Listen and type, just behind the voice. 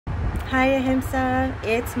Hi Ahimsa,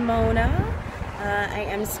 it's Mona. I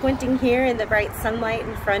am squinting here in the bright sunlight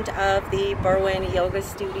in front of the Berwyn yoga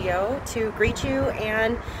studio to greet you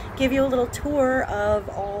and give you a little tour of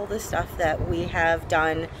all the stuff that we have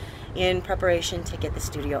done in preparation to get the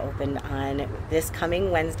studio open on this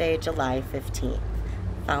coming Wednesday, July 15th.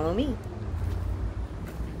 Follow me.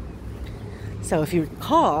 So if you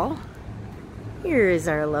recall, here is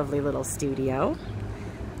our lovely little studio.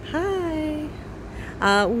 Hi.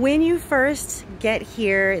 When you first get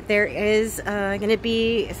here, there is going to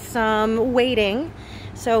be some waiting.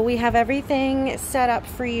 So we have everything set up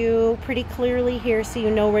for you pretty clearly here so you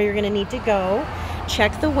know where you're going to need to go.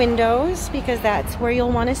 Check the windows because that's where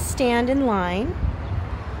you'll want to stand in line.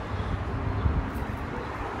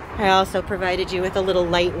 I also provided you with a little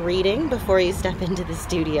light reading before you step into the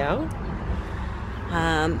studio.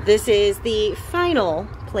 This is the final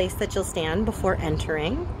place that you'll stand before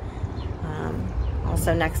entering.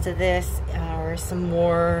 Also next to this are some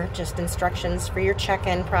more just instructions for your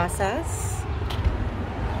check-in process.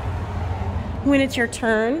 When it's your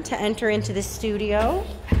turn to enter into the studio,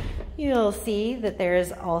 you'll see that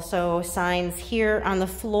there's also signs here on the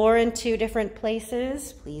floor in two different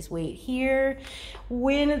places. Please wait here.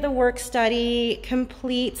 When the work study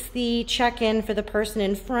completes the check-in for the person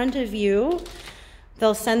in front of you,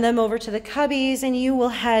 they'll send them over to the cubbies and you will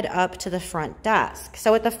head up to the front desk.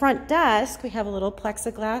 So at the front desk, we have a little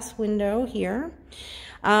plexiglass window here.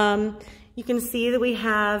 You can see that we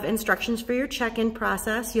have instructions for your check-in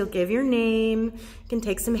process. You'll give your name, you can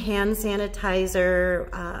take some hand sanitizer.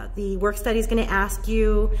 The work study is going to ask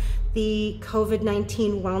you the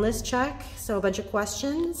Covid-19 wellness check, so a bunch of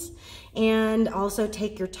questions, and also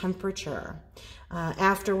take your temperature.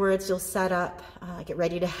 Afterwards, you'll set up, get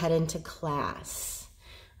ready to head into class.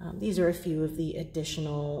 These are a few of the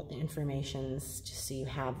additional informations, just so you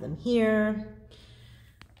have them here.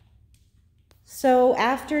 So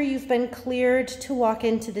after you've been cleared to walk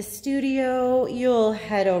into the studio, you'll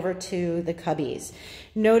head over to the cubbies.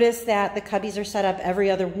 Notice that the cubbies are set up every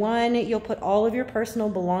other one. You'll put all of your personal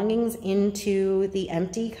belongings into the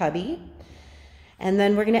empty cubby. And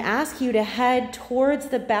then we're going to ask you to head towards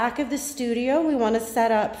the back of the studio. We want to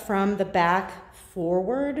set up from the back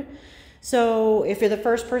forward. So if you're the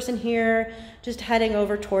first person here, just heading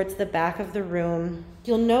over towards the back of the room,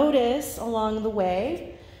 you'll notice along the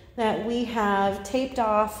way that we have taped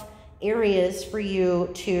off areas for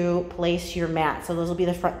you to place your mat. So those will be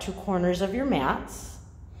the front two corners of your mats.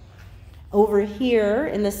 Over here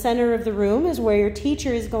in the center of the room is where your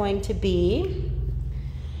teacher is going to be.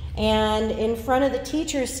 And in front of the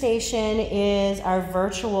teacher station is our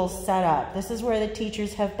virtual setup. This is where the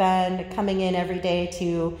teachers have been coming in every day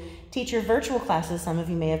to teach your virtual classes some of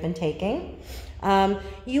you may have been taking.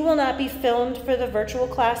 You will not be filmed for the virtual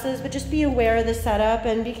classes, but just be aware of the setup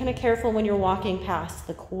and be kind of careful when you're walking past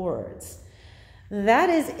the cords. That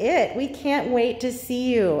is it. We can't wait to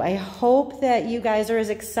see you. I hope that you guys are as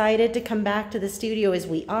excited to come back to the studio as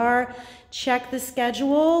we are. Check the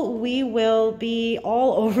schedule. We will be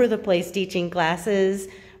all over the place teaching classes,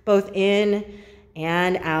 both in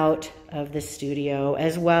and out of the studio,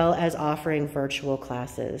 as well as offering virtual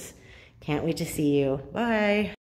classes. Can't wait to see you. Bye.